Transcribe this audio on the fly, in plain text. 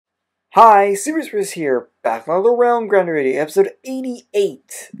Hi, Super here, back on the Realm Grinder Radio, episode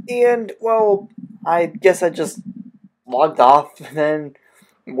 88. And, well, I guess I just logged off, and then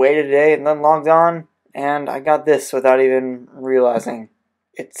waited a day, and then logged on, and I got this without even realizing.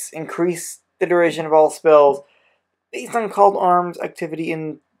 It's increased the duration of all spells based on called arms activity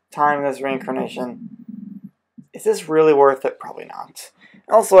in time as reincarnation. Is this really worth it? Probably not.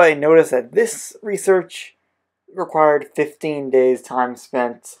 Also, I noticed that this research required 15 days time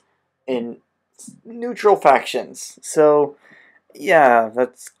spent in neutral factions. So, yeah,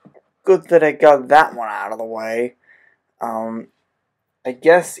 that's good that I got that one out of the way. I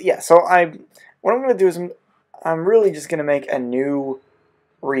guess, yeah, so what I'm going to do is I'm really just going to make a new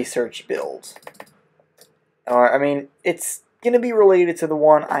research build. I mean, it's going to be related to the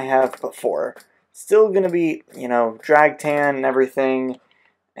one I have before. Still going to be, drag tan and everything,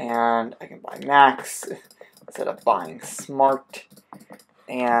 and I can buy max instead of buying smart.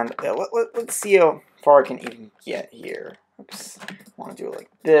 And let's see how far I can even get here. Oops, I want to do it like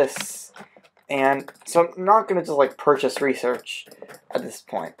this. And so I'm not going to just like purchase research at this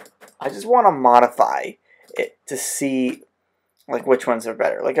point. I just want to modify it to see like which ones are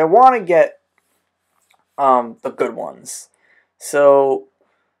better. Like I want to get the good ones. So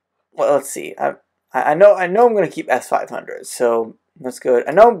let's see. I know I'm going to keep S500. So that's good.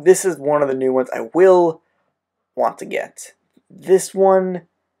 I know this is one of the new ones I will want to get. This one,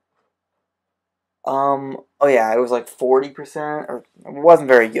 oh yeah, it was like 40%, or it wasn't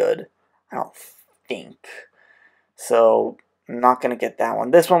very good, I don't think. So, I'm not gonna get that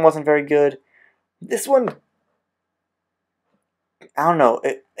one. This one wasn't very good. This one, I don't know,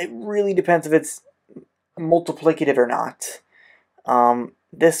 it really depends if it's multiplicative or not.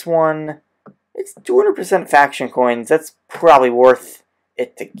 This one, it's 200% faction coins, that's probably worth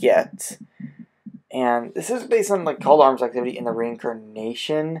it to get. And this is based on like called arms activity in the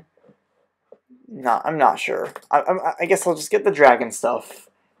reincarnation. No, I'm not sure. I guess I'll just get the dragon stuff.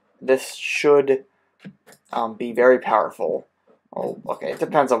 This should be very powerful. Oh, okay. It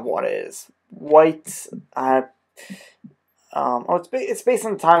depends on what it is. White. It's based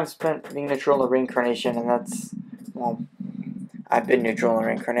on time spent being neutral in the reincarnation, and that's, well, I've been neutral in the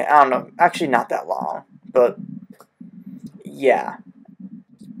reincarnation. I don't know. Actually, not that long, but yeah.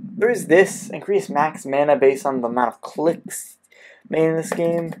 There is this, increased max mana based on the amount of clicks made in this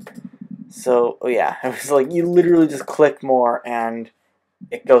game. So, oh yeah, it was like, you literally just click more and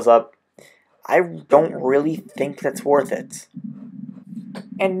it goes up. I don't really think that's worth it.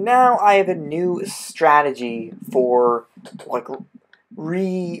 And now I have a new strategy for, like, not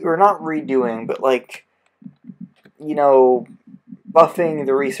redoing, but like, buffing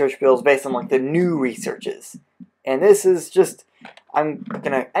the research builds based on, like, the new researches. And this is just, I'm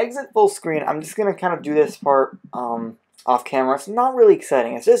going to exit full screen. I'm just going to kind of do this part off camera. It's not really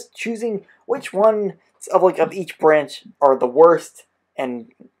exciting. It's just choosing which one of each branch are the worst and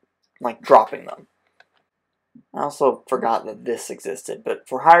like dropping them. I also forgot that this existed, but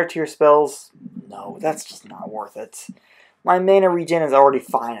for higher tier spells, no, that's just not worth it. My mana regen is already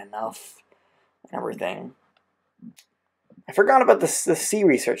fine enough and everything. I forgot about the C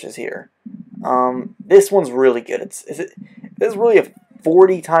researches here. This one's really good. This is really a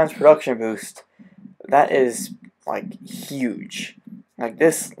 40 times production boost. That is like huge. Like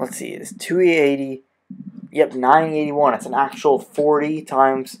this, let's see, it's 280. Yep, 981. It's an actual 40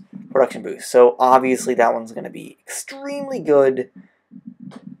 times production boost. So obviously that one's going to be extremely good.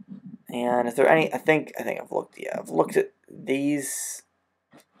 And is there any? I think I've looked. Yeah, I've looked at these.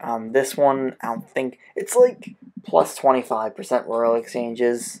 This one, I don't think it's like plus 25% royal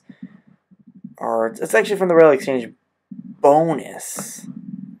exchanges. Or it's actually from the royal exchange bonus.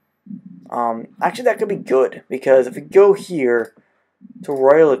 Actually, that could be good, because if we go here to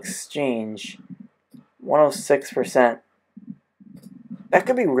Royal Exchange, 106%, that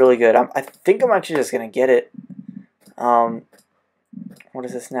could be really good. I think I'm actually just going to get it. What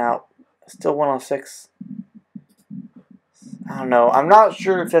is this now? Still 106. I don't know. I'm not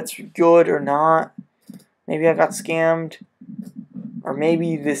sure if that's good or not. Maybe I got scammed. Or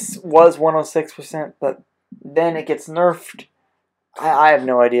maybe this was 106%, but then it gets nerfed. I have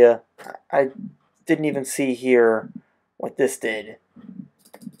no idea. I didn't even see here what this did.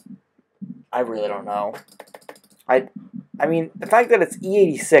 I really don't know. I mean, the fact that it's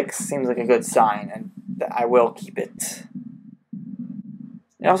E86 seems like a good sign, and I will keep it.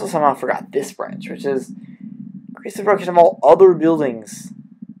 I also somehow forgot this branch, which is increase the production of all other buildings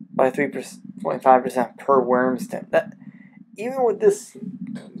by 3.5% per Wormston. That, even with this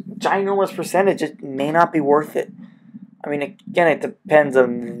ginormous percentage, it may not be worth it. I mean, again, it depends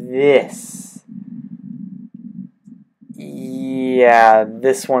on this. Yeah,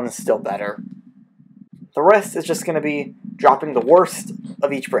 this one's still better. The rest is just going to be dropping the worst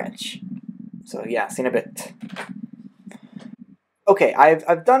of each branch. So yeah, see in a bit. Okay,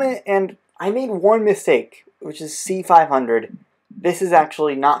 I've done it, and I made one mistake, which is C500. This is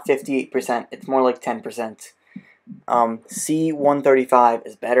actually not 58%, it's more like 10%. C135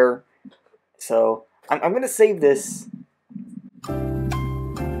 is better, so I'm going to save this.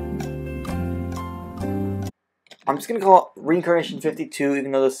 I'm just going to call it Reincarnation 52,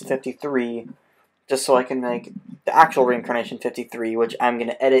 even though this is 53, just so I can make the actual Reincarnation 53, which I'm going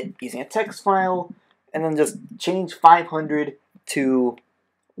to edit using a text file, and then just change 500 to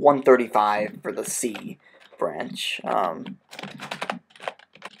 135 for the C branch.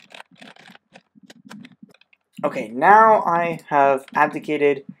 Okay, now I have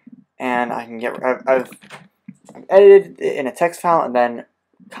abdicated, and I can get. I've edited it in a text file and then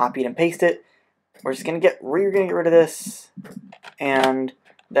copied and pasted it. We're just gonna get rid of this, and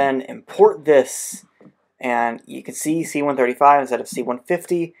then import this, and you can see C135 instead of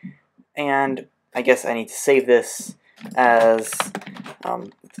C150, and I guess I need to save this as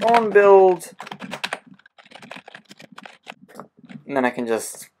its own build, and then I can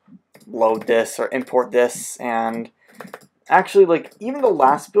just load this or import this. And actually, like, even the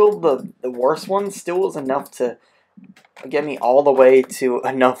last build, the worst one, still was enough to get me all the way to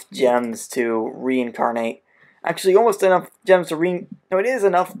enough gems to reincarnate. Actually, almost enough gems to no, it is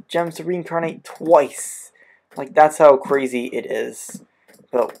enough gems to reincarnate twice. Like, that's how crazy it is.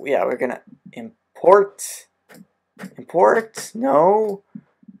 But yeah, we're gonna import. No.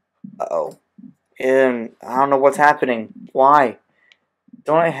 Uh-oh. And I don't know what's happening. Why?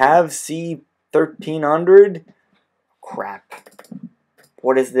 Don't I have C1300? Crap.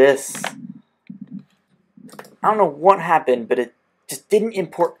 What is this? I don't know what happened, but it just didn't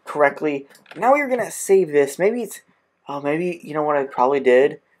import correctly. Now you're gonna save this. Maybe it's... Oh, maybe, you know what I probably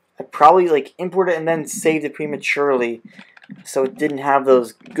did? I probably, like, imported it and then saved it prematurely, so it didn't have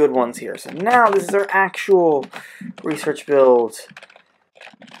those good ones here. So now this is our actual research build.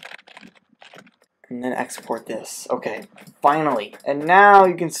 And then export this. Okay, finally. And now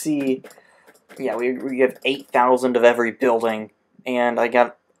you can see, yeah, we have 8,000 of every building, and I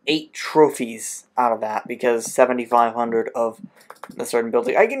got 8 trophies out of that because 7,500 of the certain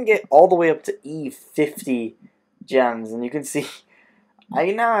building. I can get all the way up to E50 gems, and you can see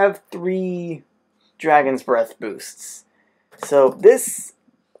I now have 3 Dragon's Breath boosts. So this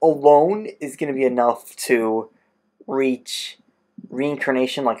alone is going to be enough to reach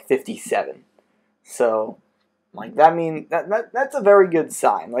reincarnation like 57. So, like, that means that's a very good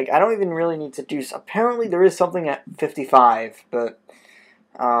sign. Like, I don't even really need to do... Apparently, there is something at 55, but,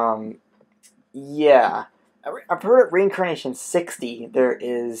 yeah. I've heard at Reincarnation 60, there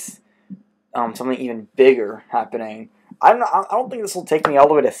is, something even bigger happening. I don't think this will take me all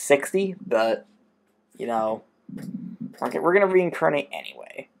the way to 60, but, you know, okay, we're gonna reincarnate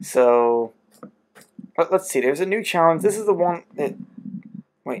anyway. So, let's see, there's a new challenge. This is the one that...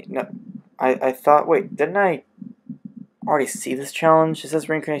 Wait, no... I thought, wait, didn't I already see this challenge? It says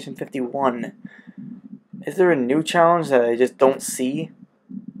Reincarnation 51. Is there a new challenge that I just don't see?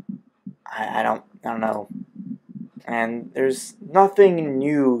 I don't know. And there's nothing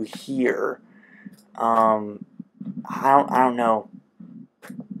new here. I don't know.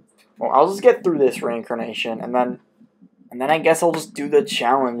 Well, I'll just get through this Reincarnation, and then I guess I'll just do the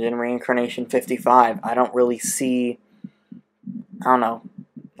challenge in Reincarnation 55. I don't really see, I don't know.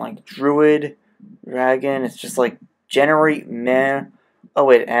 Like, Druid, Dragon, it's just like, generate meh. Oh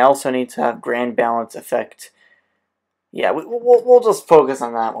wait, I also need to have Grand Balance Effect. Yeah, we'll just focus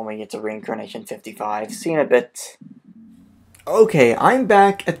on that when we get to Reincarnation 55. See you in a bit. Okay, I'm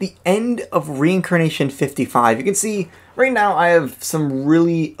back at the end of Reincarnation 55. You can see, right now I have some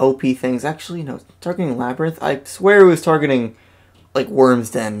really OP things. Actually, no, targeting Labyrinth. I swear it was targeting, like,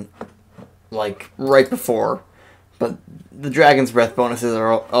 Worm's Den, like, right before. But the Dragon's Breath bonuses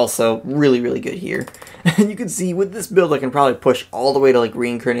are also really, really good here. And you can see, with this build, I can probably push all the way to, like,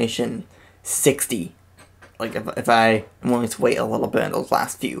 Reincarnation 60. Like, if I am willing to wait a little bit in those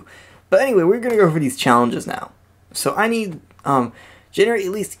last few. But anyway, we're going to go for these challenges now. So I need, generate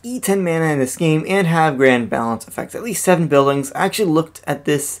at least E10 mana in this game and have Grand Balance Effects. At least 7 buildings. I actually looked at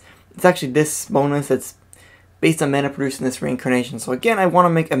this. It's actually this bonus that's based on mana produced in this Reincarnation. So again, I want to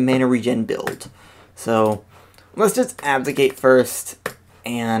make a mana regen build. So... let's just abdicate first,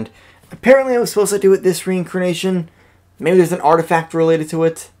 and apparently I was supposed to do it this Reincarnation. Maybe there's an artifact related to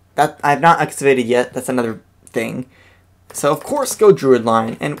it. That I have not excavated yet, that's another thing. So of course go Druid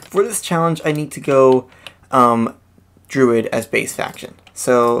line, and for this challenge I need to go Druid as base faction.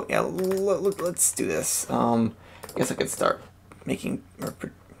 So yeah, let's do this. I guess I could start making or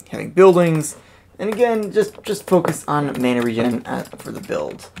having buildings, and again, just focus on mana regen for the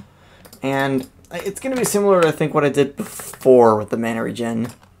build. And it's going to be similar to, I think, what I did before with the mana regen.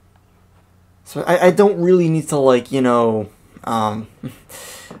 So I don't really need to, like, you know,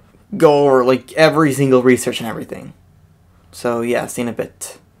 go over, like, every single research and everything. So, yeah, see in a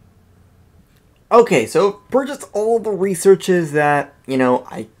bit. Okay, so purchased all the researches that, you know,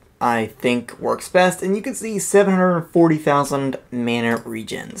 I think works best, and you can see 740,000 mana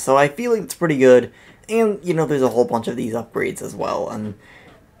regen. So I feel like it's pretty good, and, you know, there's a whole bunch of these upgrades as well, and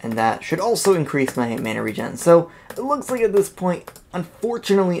that should also increase my mana regen. So it looks like at this point,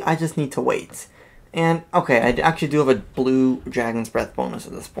 unfortunately, I just need to wait. And, okay, I actually do have a blue Dragon's Breath bonus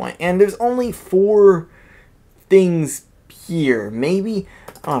at this point, and there's only 4 things here. Maybe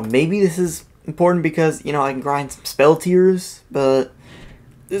this is important because, you know, I can grind some spell tiers, but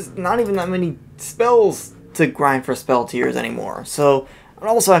there's not even that many spells to grind for spell tiers anymore. So, and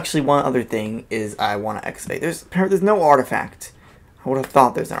also actually one other thing is I want to excavate. There's no artifact. I would have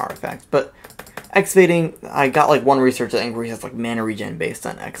thought there's an artifact, but excavating, I got like one research that increases like mana regen based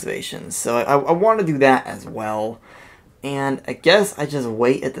on excavations. So I want to do that as well. And I guess I just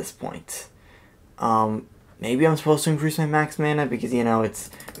wait at this point. Maybe I'm supposed to increase my max mana because, you know, it's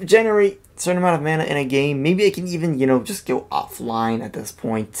generate a certain amount of mana in a game. Maybe I can even, you know, just go offline at this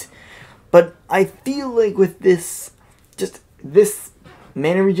point. But I feel like with this, just this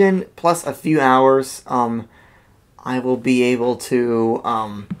mana regen plus a few hours, I will be able to,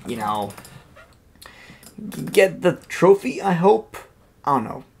 you know, get the trophy, I hope. I don't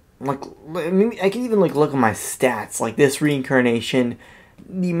know. Like, maybe I can even, like, look at my stats. Like, this reincarnation,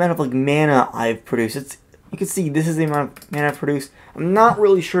 the amount of, like, mana I've produced. You can see this is the amount of mana I've produced. I'm not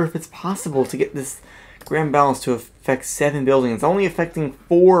really sure if it's possible to get this grand balance to affect 7 buildings. It's only affecting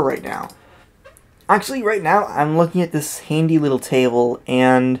 4 right now. Actually, right now, I'm looking at this handy little table,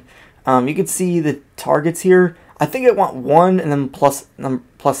 and you can see the targets here. I think I want 1 and then plus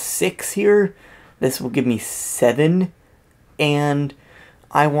 6 here. This will give me 7. And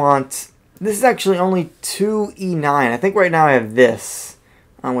I want... This is actually only 2E9. I think right now I have this,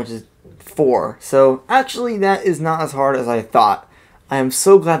 which is 4. So actually that is not as hard as I thought. I am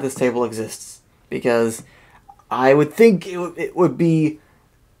so glad this table exists, because I would think it would be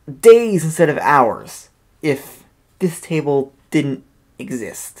days instead of hours if this table didn't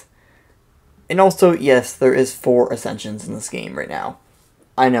exist. And also, yes, there is 4 ascensions in this game right now.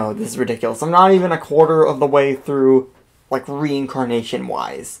 I know, this is ridiculous. I'm not even a quarter of the way through, like,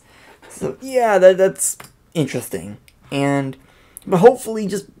 reincarnation-wise. So, yeah, that's interesting. But hopefully,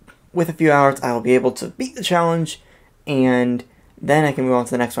 just with a few hours, I will be able to beat the challenge, and then I can move on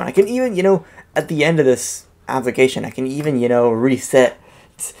to the next one. I can even, you know, at the end of this application, I can even, you know, reset.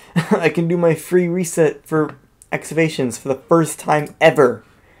 I can do my free reset for excavations for the first time ever.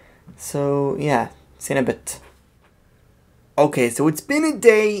 So, yeah, see in a bit. Okay, so it's been a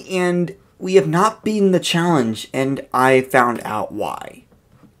day, and we have not beaten the challenge, and I found out why.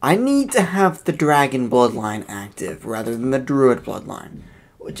 I need to have the Dragon bloodline active, rather than the Druid bloodline.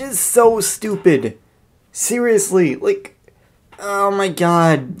 Which is so stupid. Seriously, like, oh my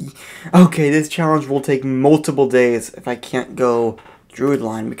god. Okay, this challenge will take multiple days if I can't go Druid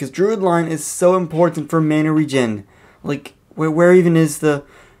line, because Druid line is so important for mana regen. Like, where even is the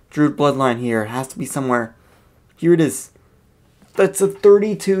Druid bloodline here? It has to be somewhere. Here it is. That's a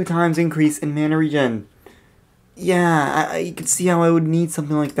 32 times increase in mana regen. Yeah, you can see how I would need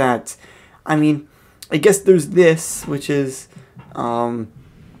something like that. I mean, I guess there's this, which is,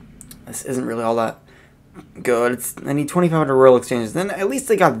 this isn't really all that good. I need 2,500 royal exchanges. Then at least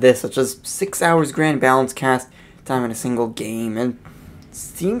I got this, which is 6 hours grand balance cast time in a single game, and it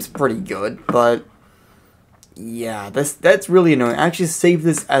seems pretty good, but yeah, that's really annoying. I actually saved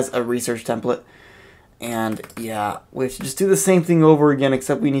this as a research template, and yeah, we have to just do the same thing over again,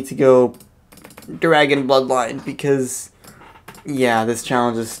 except we need to go Dragon bloodline, because yeah, this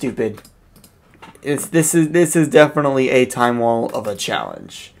challenge is stupid. This is definitely a time wall of a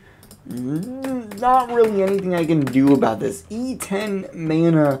challenge. Not really anything I can do about this. E10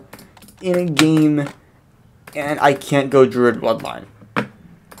 mana in a game, and I can't go Druid bloodline.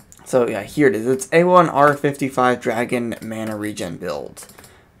 So yeah, here it is. It's A1 R55 Dragon mana regen build.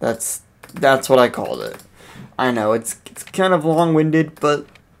 That's what I called it. I know it's kind of long-winded, but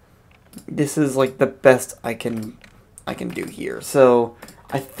this is like the best I can do here. So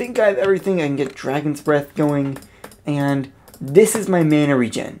I think I have everything. I can get Dragon's Breath going, and this is my mana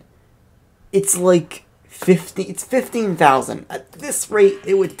regen. It's like 15,000. At this rate,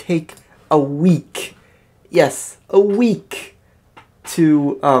 it would take a week. Yes, a week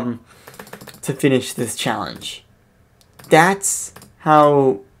to finish this challenge. That's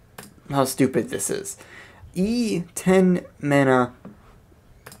how stupid this is. E10 mana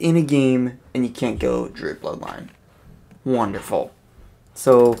in a game, and you can't go Druid Bloodline. Wonderful.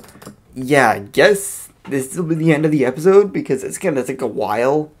 So, yeah, I guess this will be the end of the episode, because it's going to take a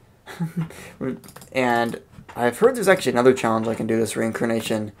while. And I've heard there's actually another challenge I can do this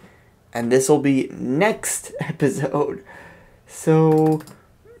reincarnation, and this will be next episode. So,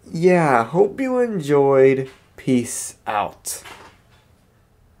 yeah, hope you enjoyed. Peace out.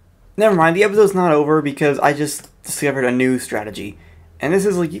 Never mind, the episode's not over because I just discovered a new strategy. And this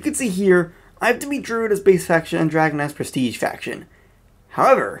is, like, you can see here, I have to be Druid as base faction and Dragon as prestige faction.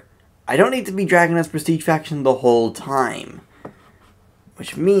 However, I don't need to be Dragon as prestige faction the whole time.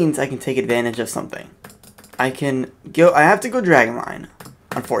 Which means I can take advantage of something. I have to go Dragon line,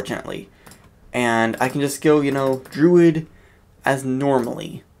 unfortunately. And I can just go, you know, Druid as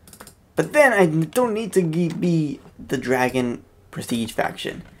normally. But then I don't need to be the Dragon prestige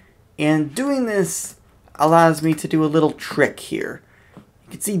faction. And doing this allows me to do a little trick here.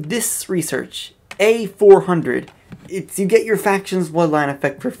 You can see this research, A400, you get your faction's bloodline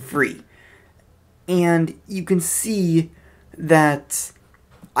effect for free. And you can see that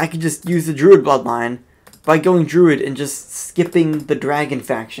I could just use the Druid bloodline by going Druid and just skipping the Dragon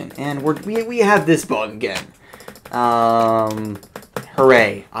faction. And we have this bug again.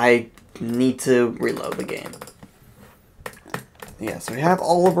 Hooray. I need to reload the game. Yeah, so we have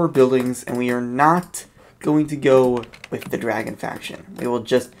all of our buildings, and we are not going to go with the Dragon faction. We will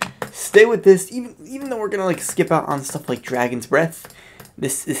just stay with this, even though we're going to, like, skip out on stuff like Dragon's Breath.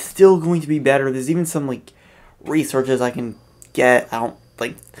 This is still going to be better. There's even some, like, researches I can get. I don't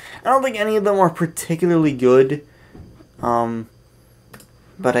think any of them are particularly good. But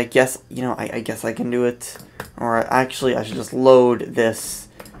I guess, you know, I guess I can do it. Or actually, I should just load this,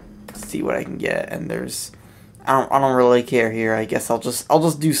 see what I can get. And there's, I don't really care here. I guess I'll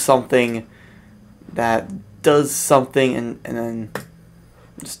just do something that does something, and then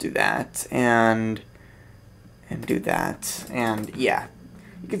just do that and do that, and yeah.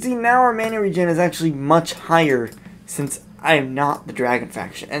 You can see now our mana regen is actually much higher since I am not the Dragon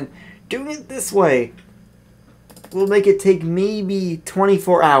faction. And doing it this way will make it take maybe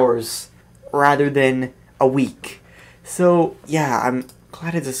 24 hours rather than a week. So yeah, I'm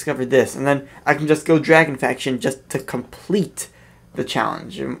glad I discovered this. And then I can just go Dragon faction just to complete the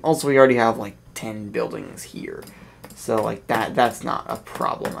challenge. And also, we already have like 10 buildings here. So like that's not a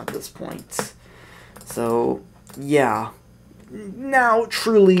problem at this point. So yeah. Now,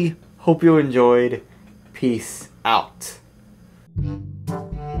 truly, hope you enjoyed. Peace out.